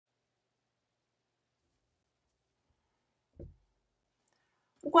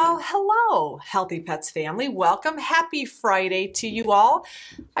Well, hello, Healthy Pets family. Welcome. Happy Friday to you all.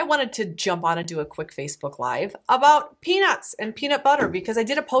 I wanted to jump on and do a quick Facebook Live about peanuts and peanut butter because I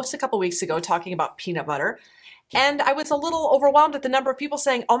did a post a couple weeks ago talking about peanut butter. And I was a little overwhelmed at the number of people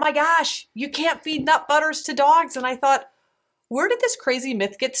saying, oh my gosh, you can't feed nut butters to dogs. And I thought, where did this crazy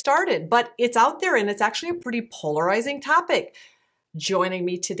myth get started? But it's out there and it's actually a pretty polarizing topic. Joining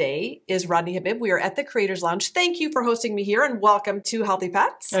me today is Rodney Habib. We are at the Creators Lounge. Thank you for hosting me here and welcome to Healthy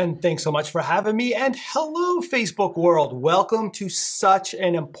Pets. And thanks so much for having me. And hello, Facebook world. Welcome to such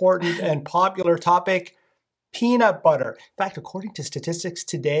an important and popular topic, peanut butter. In fact, according to statistics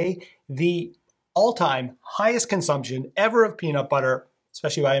today, the all-time highest consumption ever of peanut butter,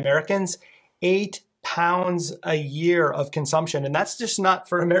 especially by Americans, 8 pounds a year of consumption. And that's just not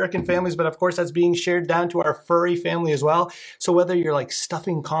for American families, but of course that's being shared down to our furry family as well. So whether you're like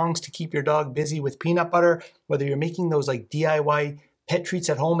stuffing Kongs to keep your dog busy with peanut butter, whether you're making those like DIY pet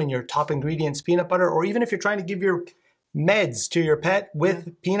treats at home and your top ingredients peanut butter, or even if you're trying to give your meds to your pet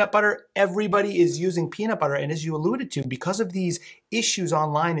with peanut butter, everybody is using peanut butter. And as you alluded to, because of these issues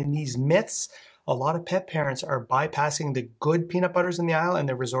online and these myths, a lot of pet parents are bypassing the good peanut butters in the aisle and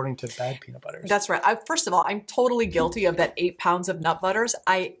they're resorting to bad peanut butters. That's right. First of all, I'm totally guilty of that 8 pounds of nut butters.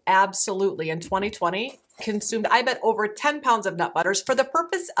 I absolutely, in 2020, consumed, I bet, over 10 pounds of nut butters. For the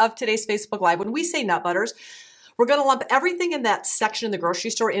purpose of today's Facebook Live, when we say nut butters, we're going to lump everything in that section in the grocery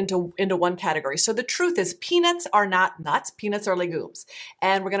store into one category. So the truth is peanuts are not nuts. Peanuts are legumes.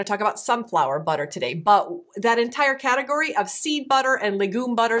 And we're going to talk about sunflower butter today. But that entire category of seed butter and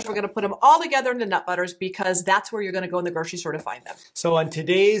legume butters, we're going to put them all together into nut butters because that's where you're going to go in the grocery store to find them. So on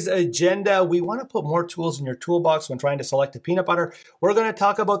today's agenda, we want to put more tools in your toolbox when trying to select a peanut butter. We're going to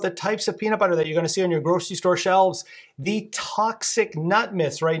talk about the types of peanut butter that you're going to see on your grocery store shelves, the toxic nut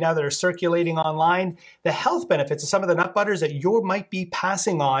myths right now that are circulating online, the health benefits of some of the nut butters that you might be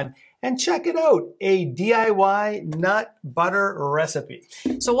passing on, and check it out, a DIY nut butter recipe.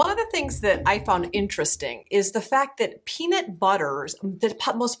 So one of the things that I found interesting is the fact that peanut butters, the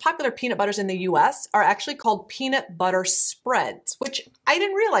most popular peanut butters in the US are actually called peanut butter spreads, which I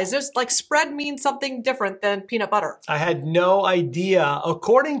didn't realize. There's like spread means something different than peanut butter. I had no idea.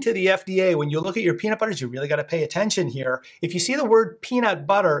 According to the FDA, when you look at your peanut butters, you really got to pay attention here. If you see the word peanut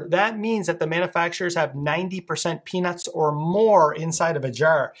butter, that means that the manufacturers have 90% peanuts or more inside of a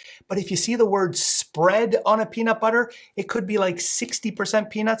jar. But if you see the word spread on a peanut butter, it could be like 60%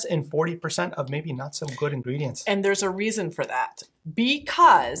 peanuts and 40% of maybe not so good ingredients. And there's a reason for that.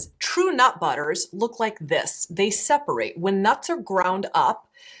 Because true nut butters look like this. They separate. When nuts are ground up,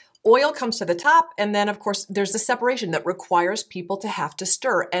 oil comes to the top, and then, of course, there's the separation that requires people to have to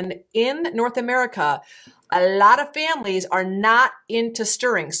stir. And in North America, a lot of families are not into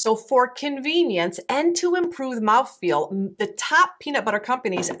stirring. So for convenience and to improve mouthfeel, the top peanut butter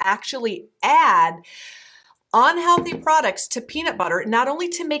companies actually add unhealthy products to peanut butter, not only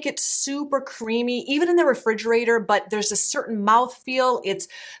to make it super creamy, even in the refrigerator, but there's a certain mouthfeel. It's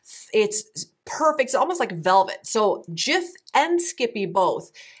perfect. It's almost like velvet. So Jif and Skippy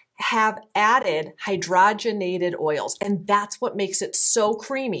both have added hydrogenated oils, and that's what makes it so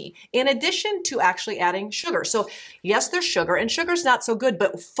creamy, in addition to actually adding sugar. So yes, there's sugar, and sugar's not so good,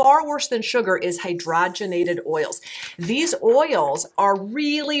 but far worse than sugar is hydrogenated oils. These oils are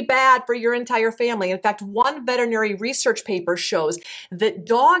really bad for your entire family. In fact, one veterinary research paper shows that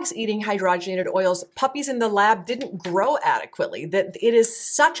dogs eating hydrogenated oils, puppies in the lab didn't grow adequately, that it is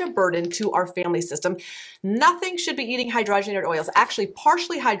such a burden to our family system. Nothing should be eating hydrogenated oils. Actually,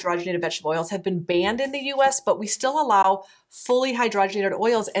 partially hydrogenated vegetable oils have been banned in the US, but we still allow fully hydrogenated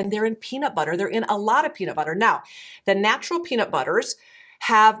oils, and they're in peanut butter. They're in a lot of peanut butter. Now, the natural peanut butters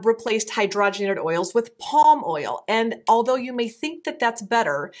have replaced hydrogenated oils with palm oil. And although you may think that that's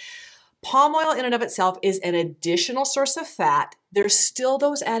better, palm oil in and of itself is an additional source of fat. There's still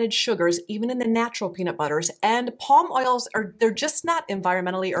those added sugars, even in the natural peanut butters, and palm oils they're just not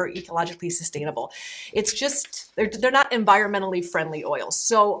environmentally or ecologically sustainable. It's just, they're not environmentally friendly oils.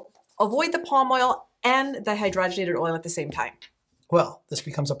 So avoid the palm oil and the hydrogenated oil at the same time. Well, this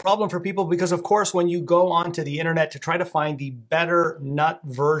becomes a problem for people because, of course, when you go onto the internet to try to find the better nut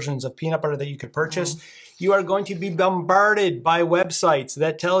versions of peanut butter that you could purchase, you are going to be bombarded by websites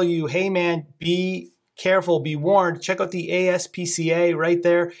that tell you, hey man, be careful, be warned. Check out the ASPCA right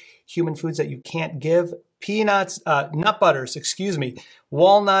there. Human foods that you can't give. Peanuts, nut butters, excuse me,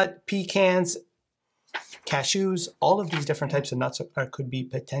 walnut, pecans, cashews, all of these different types of nuts could be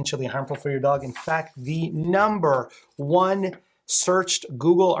potentially harmful for your dog. In fact, the #1 searched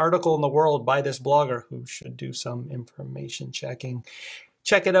Google article in the world by this blogger who should do some information checking.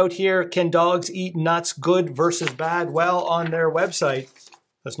 Check it out here. Can dogs eat nuts? Good versus bad? Well, on their website,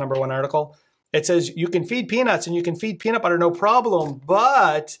 this #1 article, it says you can feed peanuts and you can feed peanut butter, no problem.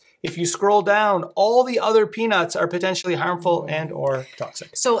 But if you scroll down, all the other peanuts are potentially harmful and or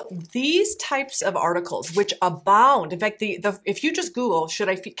toxic. So these types of articles, which abound, in fact, if you just Google, can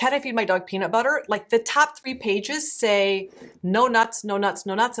I feed my dog peanut butter? Like the top 3 pages say no nuts, no nuts,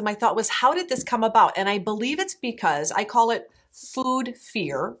 no nuts. And my thought was, how did this come about? And I believe it's because I call it food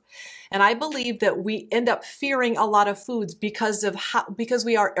fear. And I believe that we end up fearing a lot of foods because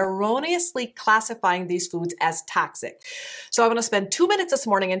we are erroneously classifying these foods as toxic. So I want to spend 2 minutes this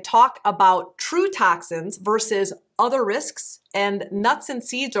morning and talk about true toxins versus other risks, and nuts and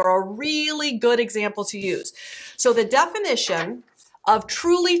seeds are a really good example to use. So the definition of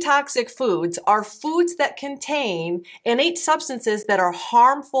truly toxic foods are foods that contain innate substances that are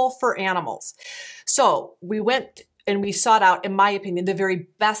harmful for animals. So we went and we sought out, in my opinion, the very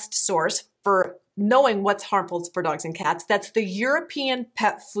best source for knowing what's harmful for dogs and cats. That's the European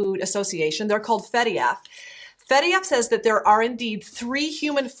Pet Food Association. They're called FEDIAF. FEDIAF says that there are indeed 3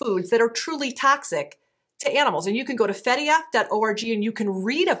 human foods that are truly toxic to animals. And you can go to fediaf.org and you can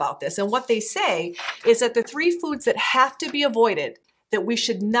read about this. And what they say is that the 3 foods that have to be avoided, that we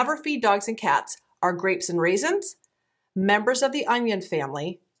should never feed dogs and cats, are grapes and raisins, members of the onion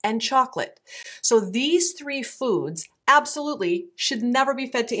family, and chocolate. So these 3 foods absolutely should never be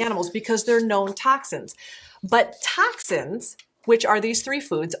fed to animals because they're known toxins. But toxins, which are these 3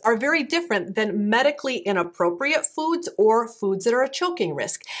 foods, are very different than medically inappropriate foods or foods that are a choking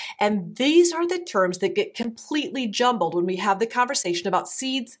risk. And these are the terms that get completely jumbled when we have the conversation about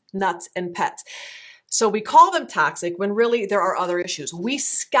seeds, nuts, and pets. So we call them toxic when really there are other issues. We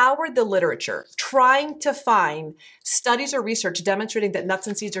scoured the literature trying to find studies or research demonstrating that nuts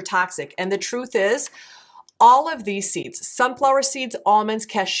and seeds are toxic. And the truth is, all of these seeds, sunflower seeds, almonds,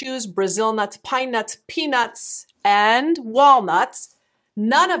 cashews, Brazil nuts, pine nuts, peanuts, and walnuts,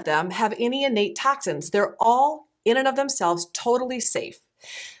 none of them have any innate toxins. They're all in and of themselves totally safe.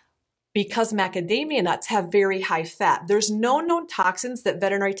 Because macadamia nuts have very high fat. There's no known toxins that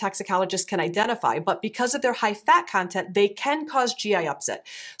veterinary toxicologists can identify, but because of their high fat content, they can cause GI upset.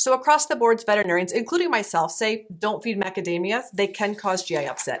 So across the board, veterinarians, including myself, say don't feed macadamias. They can cause GI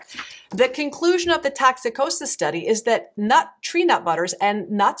upset. The conclusion of the toxicosis study is that tree nut butters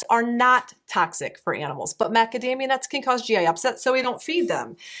and nuts are not toxic for animals, but macadamia nuts can cause GI upset, so we don't feed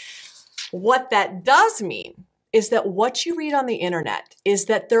them. What that does mean is that what you read on the internet is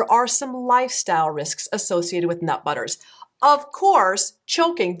that there are some lifestyle risks associated with nut butters. Of course,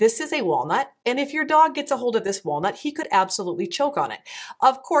 choking. This is a walnut, and if your dog gets a hold of this walnut, he could absolutely choke on it.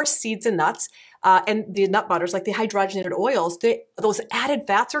 Of course, seeds and nuts and the nut butters, like the hydrogenated oils, those added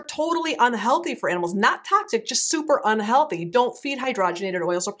fats are totally unhealthy for animals. Not toxic, just super unhealthy. Don't feed hydrogenated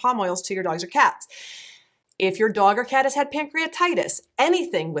oils or palm oils to your dogs or cats. If your dog or cat has had pancreatitis,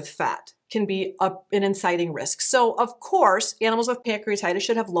 anything with fat can be an inciting risk. So of course, animals with pancreatitis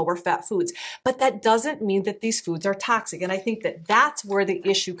should have lower fat foods, but that doesn't mean that these foods are toxic. And I think that that's where the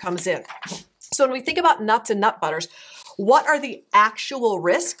issue comes in. So when we think about nuts and nut butters, what are the actual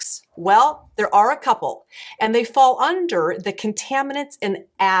risks? Well, there are a couple, and they fall under the contaminants and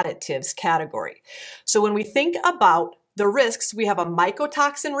additives category. So when we think about the risks, we have a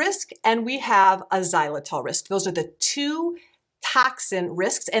mycotoxin risk and we have a xylitol risk. Those are the 2 toxin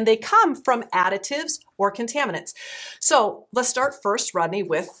risks, and they come from additives or contaminants. So let's start first, Rodney,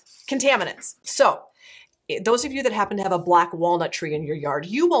 with contaminants. So those of you that happen to have a black walnut tree in your yard,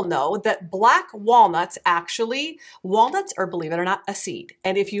 you will know that black walnuts walnuts are, believe it or not, a seed.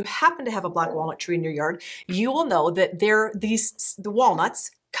 And if you happen to have a black walnut tree in your yard, you will know that the walnuts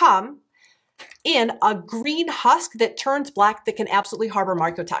come in a green husk that turns black that can absolutely harbor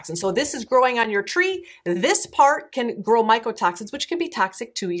mycotoxins. So this is growing on your tree. This part can grow mycotoxins, which can be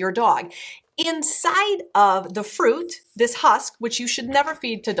toxic to your dog. Inside of the fruit, this husk, which you should never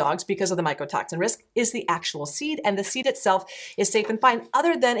feed to dogs because of the mycotoxin risk, is the actual seed, and the seed itself is safe and fine,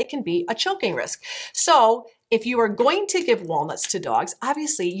 other than it can be a choking risk. So if you are going to give walnuts to dogs,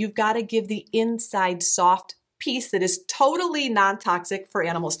 obviously you've got to give the inside soft piece that is totally non-toxic for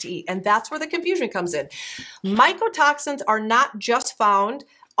animals to eat. And that's where the confusion comes in. Mycotoxins are not just found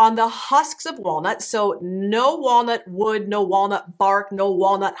on the husks of walnuts, so no walnut wood, no walnut bark, no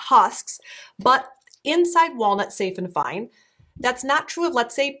walnut husks, but inside walnut safe and fine. That's not true of,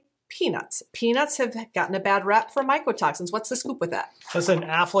 let's say, peanuts. Peanuts have gotten a bad rap for mycotoxins. What's the scoop with that? Listen,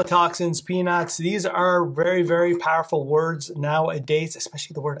 aflatoxins, peanuts, these are very, very powerful words nowadays,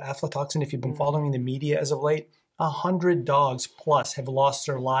 especially the word aflatoxin, if you've been following the media as of late. 100 dogs plus have lost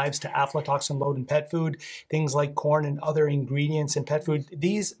their lives to aflatoxin load in pet food, things like corn and other ingredients in pet food.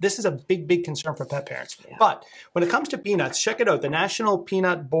 This is a big concern for pet parents. Yeah. But when it comes to peanuts, check it out. The National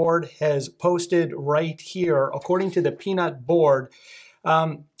Peanut Board has posted right here, according to the Peanut Board,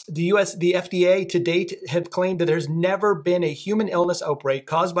 the FDA to date have claimed that there's never been a human illness outbreak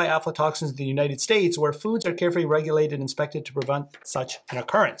caused by aflatoxins in the United States where foods are carefully regulated and inspected to prevent such an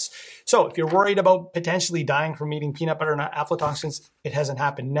occurrence. So if you're worried about potentially dying from eating peanut butter and aflatoxins, it hasn't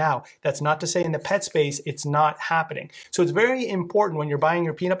happened now. That's not to say in the pet space, it's not happening. So it's very important when you're buying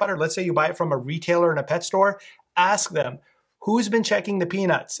your peanut butter, let's say you buy it from a retailer in a pet store, ask them, who's been checking the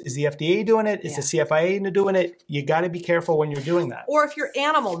peanuts? Is the FDA doing it? Is the CFIA doing it? You got to be careful when you're doing that. Or if you're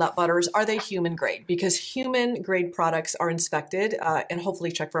animal nut butters, are they human grade? Because human grade products are inspected and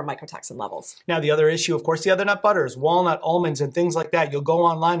hopefully check for mycotoxin levels. Now, the other issue, of course, the other nut butters, walnut, almonds, and things like that. You'll go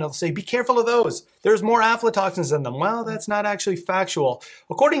online and they'll say, be careful of those. There's more aflatoxins in them. Well, that's not actually factual.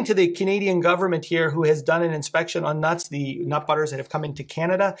 According to the Canadian government here, who has done an inspection on nuts, the nut butters that have come into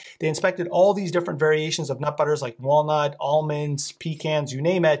Canada, they inspected all these different variations of nut butters like walnut, almonds, pecans, you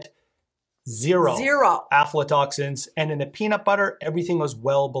name it. Zero aflatoxins. And in the peanut butter, everything was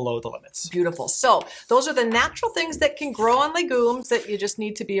well below the limits. Beautiful. So those are the natural things that can grow on legumes that you just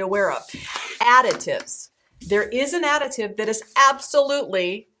need to be aware of. Additives. There is an additive that is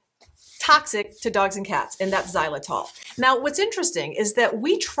absolutely toxic to dogs and cats, and that's xylitol. Now, what's interesting is that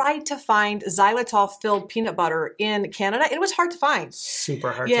we tried to find xylitol-filled peanut butter in Canada, and it was hard to find.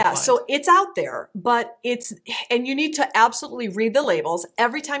 Super hard to find. Yeah, so it's out there, but and you need to absolutely read the labels.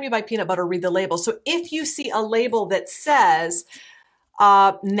 Every time you buy peanut butter, read the label. So if you see a label that says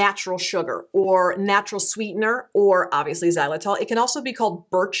natural sugar or natural sweetener or obviously xylitol, it can also be called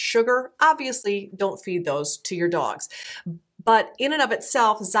birch sugar. Obviously, don't feed those to your dogs. But in and of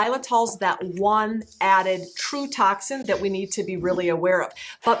itself, xylitol's that one added true toxin that we need to be really aware of.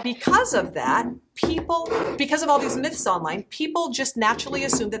 But because of that, because of all these myths online, people just naturally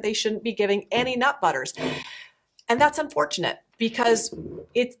assume that they shouldn't be giving any nut butters. And that's unfortunate because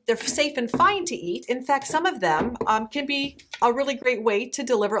they're safe and fine to eat. In fact, some of them can be a really great way to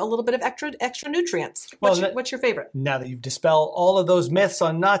deliver a little bit of extra nutrients. What's your favorite? Now that you've dispelled all of those myths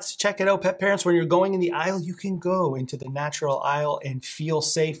on nuts, check it out, pet parents. When you're going in the aisle, you can go into the natural aisle and feel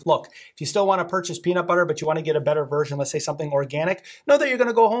safe. Look, if you still want to purchase peanut butter, but you want to get a better version, let's say something organic, know that you're going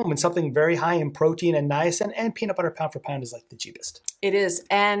to go home and something very high in protein and niacin, and peanut butter pound for pound is like the cheapest. It is.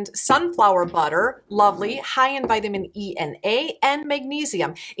 And sunflower butter, lovely, high in vitamin E and A and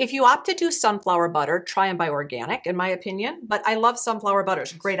magnesium. If you opt to do sunflower butter, try and buy organic, in my opinion. But I love sunflower butter.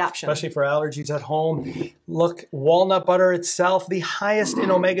 It's a great option. Especially for allergies at home. Look, walnut butter itself, the highest in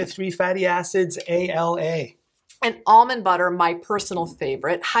omega-3 fatty acids, ALA. And almond butter, my personal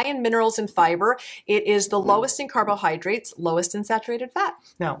favorite, high in minerals and fiber. It is the lowest in carbohydrates, lowest in saturated fat.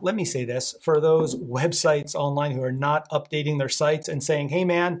 Now, let me say this for those websites online who are not updating their sites and saying, hey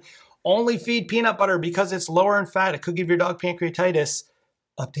man, only feed peanut butter because it's lower in fat. It could give your dog pancreatitis.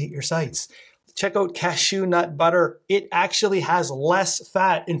 Update your sites. Check out cashew nut butter. It actually has less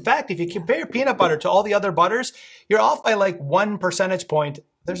fat. In fact, if you compare peanut butter to all the other butters, you're off by like 1 percentage point.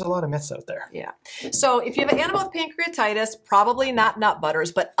 There's a lot of myths out there. Yeah. So if you have an animal with pancreatitis, probably not nut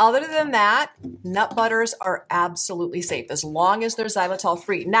butters. But other than that, nut butters are absolutely safe as long as they're xylitol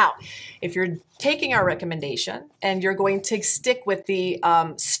free. Now, if you're taking our recommendation and you're going to stick with the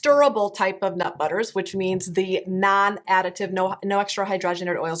stirrable type of nut butters, which means the non-additive, no extra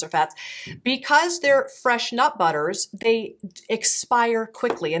hydrogenated oils or fats, because they're fresh nut butters, they expire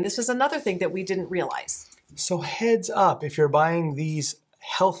quickly. And this is another thing that we didn't realize. So heads up, if you're buying these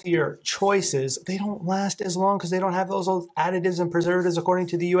healthier choices, they don't last as long because they don't have those additives and preservatives. According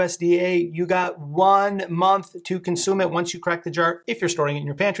to the USDA, you got 1 month to consume it once you crack the jar if you're storing it in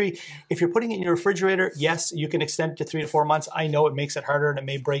your pantry. If you're putting it in your refrigerator, yes, you can extend it to 3 to 4 months. I know it makes it harder and it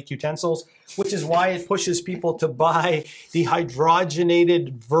may break utensils, which is why it pushes people to buy the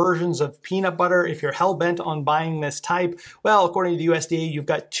hydrogenated versions of peanut butter. If you're hell-bent on buying this type, well, according to the USDA, you've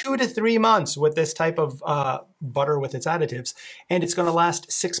got 2 to 3 months with this type of butter with its additives, and it's going to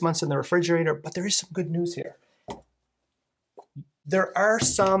last 6 months in the refrigerator. But there is some good news here. There are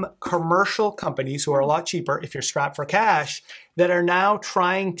some commercial companies who are a lot cheaper if you're strapped for cash that are now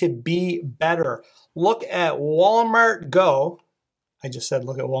trying to be better. Look at Walmart Go. I just said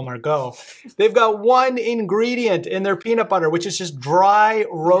look at Walmart Go. They've got 1 ingredient in their peanut butter, which is just dry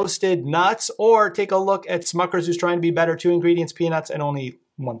roasted nuts. Or take a look at Smucker's, who's trying to be better, 2 ingredients, peanuts, and only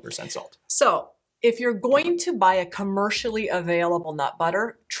 1% salt. So if you're going to buy a commercially available nut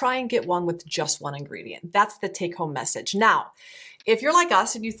butter, try and get one with just 1 ingredient. That's the take-home message. Now, if you're like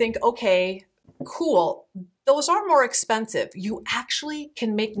us and you think, okay, cool, those are more expensive. You actually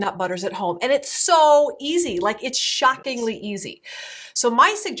can make nut butters at home, and it's so easy. Like, it's shockingly easy. So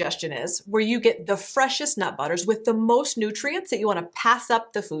my suggestion is, where you get the freshest nut butters with the most nutrients that you want to pass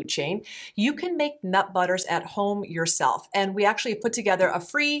up the food chain, you can make nut butters at home yourself. And we actually put together a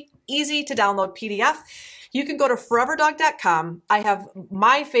free, easy to download PDF. You can go to foreverdog.com. I have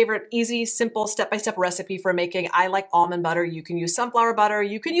my favorite easy, simple, step-by-step recipe for making. I like almond butter. You can use sunflower butter.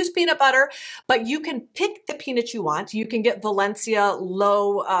 You can use peanut butter, but you can pick the peanuts you want. You can get Valencia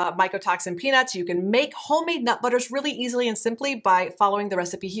low mycotoxin peanuts. You can make homemade nut butters really easily and simply by following the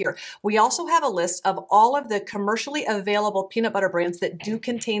recipe here. We also have a list of all of the commercially available peanut butter brands that do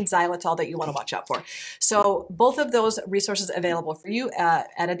contain xylitol that you want to watch out for. So both of those resources available for you at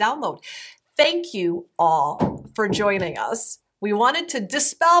a download. Thank you all for joining us. We wanted to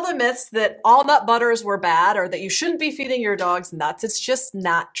dispel the myths that all nut butters were bad or that you shouldn't be feeding your dogs nuts. It's just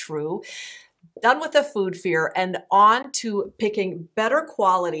not true. Done with the food fear and on to picking better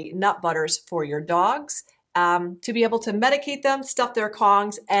quality nut butters for your dogs, to be able to medicate them, stuff their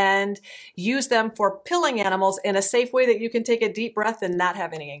Kongs, and use them for pilling animals in a safe way that you can take a deep breath and not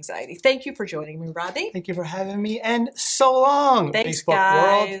have any anxiety. Thank you for joining me, Rodney. Thank you for having me, and so long, Thanks, Facebook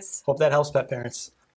guys. world. Hope that helps, pet parents.